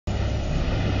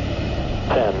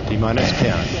T-minus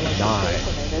 10,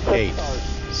 9, 8,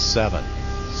 7,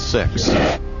 6.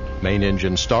 Main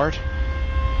engine start.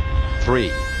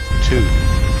 3, 2,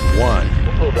 1,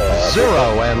 0,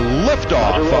 and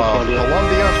liftoff of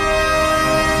Columbia.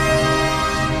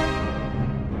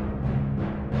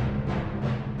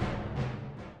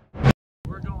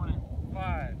 We're going in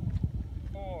 5,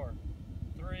 4,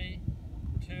 3,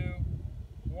 2,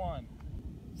 1.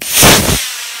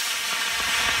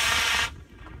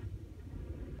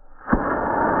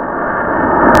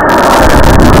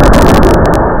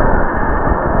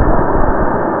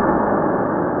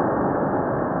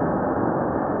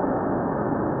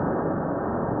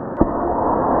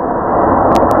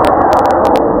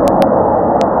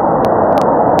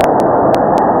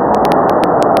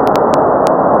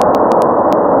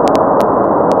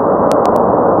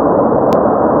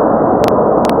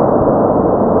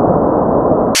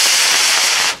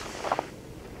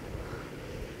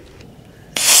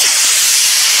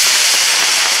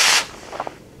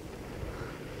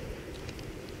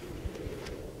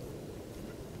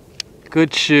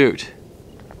 Good shoot.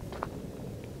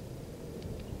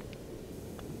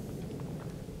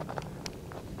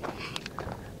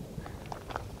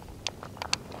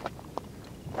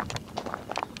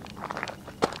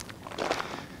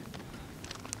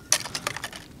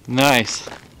 Nice.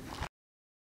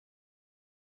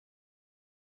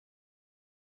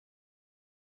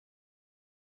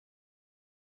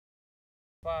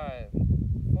 Five,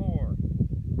 4,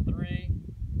 3,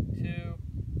 2,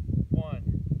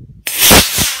 1.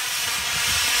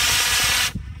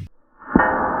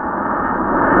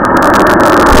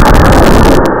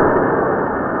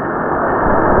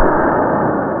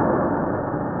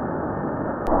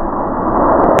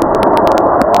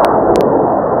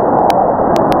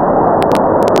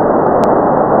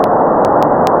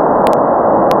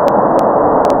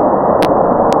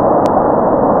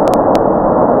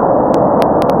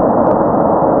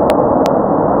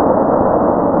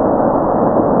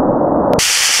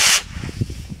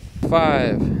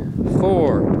 Five,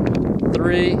 4,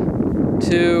 3,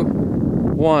 2,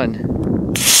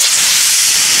 1.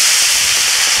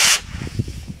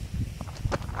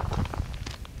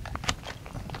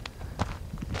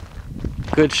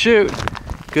 Good shoot.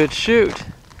 Good shoot.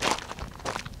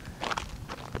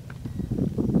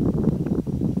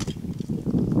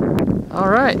 All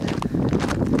right.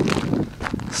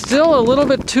 Still a little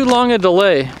bit too long a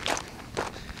delay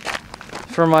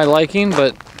for my liking,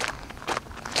 but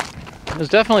it was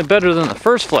definitely better than the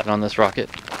first flight on this rocket.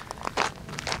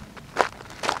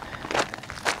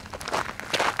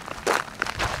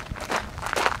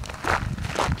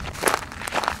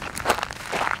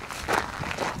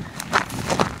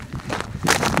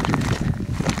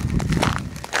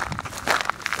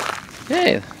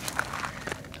 Hey,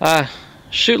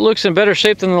 chute looks in better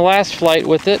shape than the last flight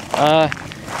with it.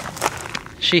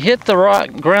 She hit the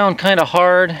ground kind of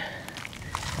hard,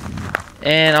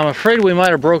 and I'm afraid we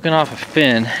might have broken off a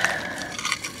fin.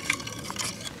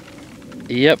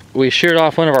 Yep, we sheared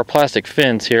off one of our plastic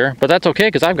fins here, but that's okay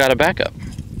because I've got a backup.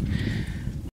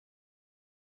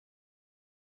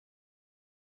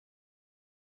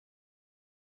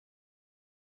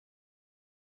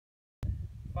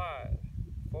 Five,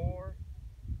 4,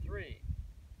 3,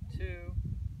 2,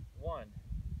 1.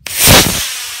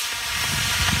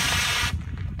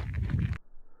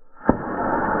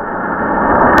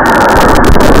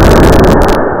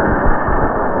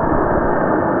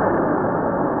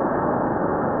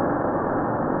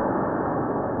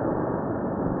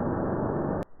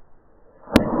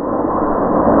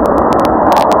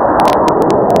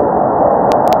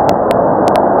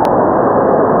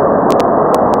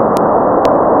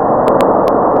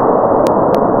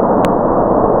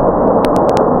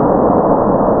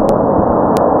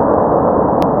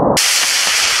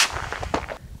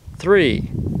 Three,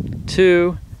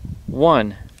 2,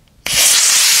 1.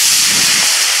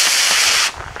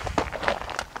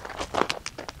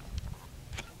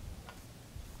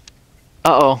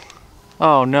 Uh-oh.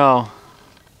 Oh no.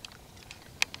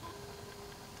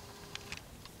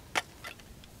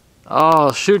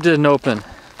 Oh, chute didn't open.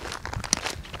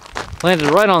 Landed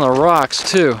right on the rocks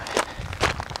too.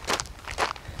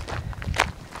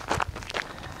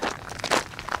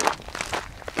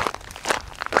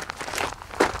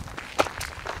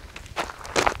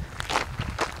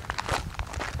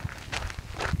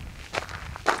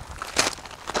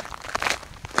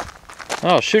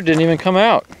 Oh, chute didn't even come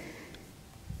out.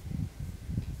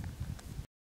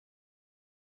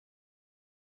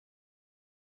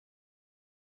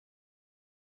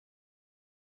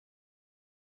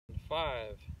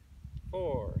 Five,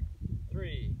 4,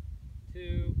 3,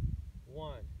 2,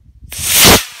 1.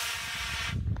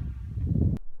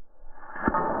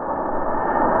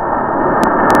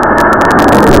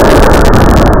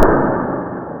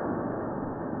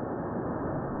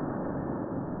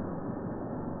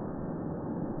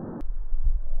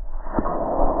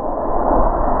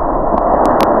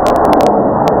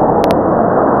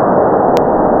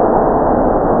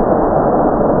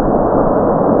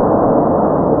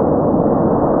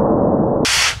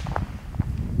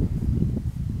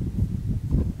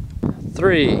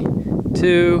 3,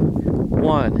 2,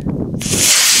 1.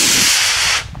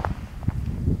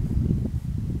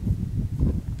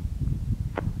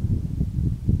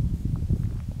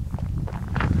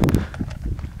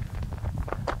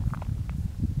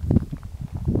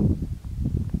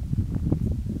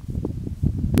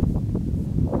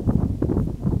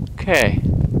 Okay,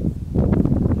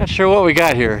 not sure what we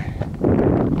got here.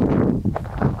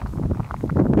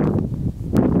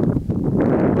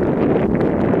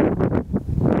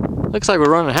 Looks like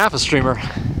we're running half a streamer.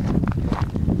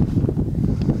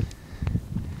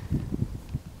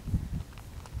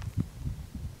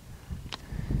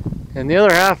 And the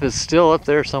other half is still up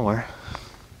there somewhere.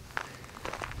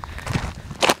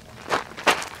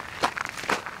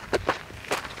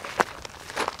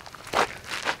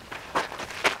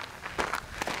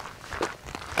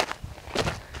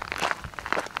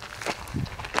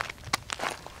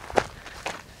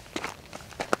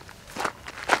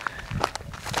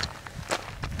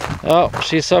 Oh,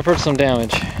 she suffered some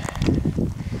damage.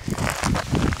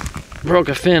 Broke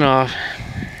a fin off.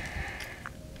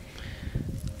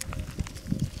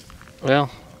 Well,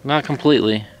 not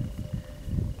completely.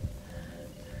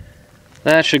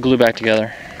 That should glue back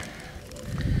together.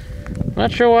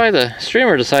 Not sure why the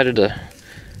streamer decided to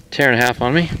tear in half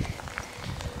on me.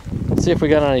 Let's see if we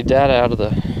got any data out of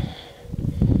the...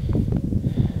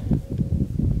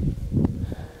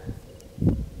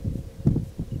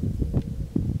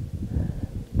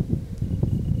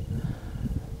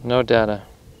 No data.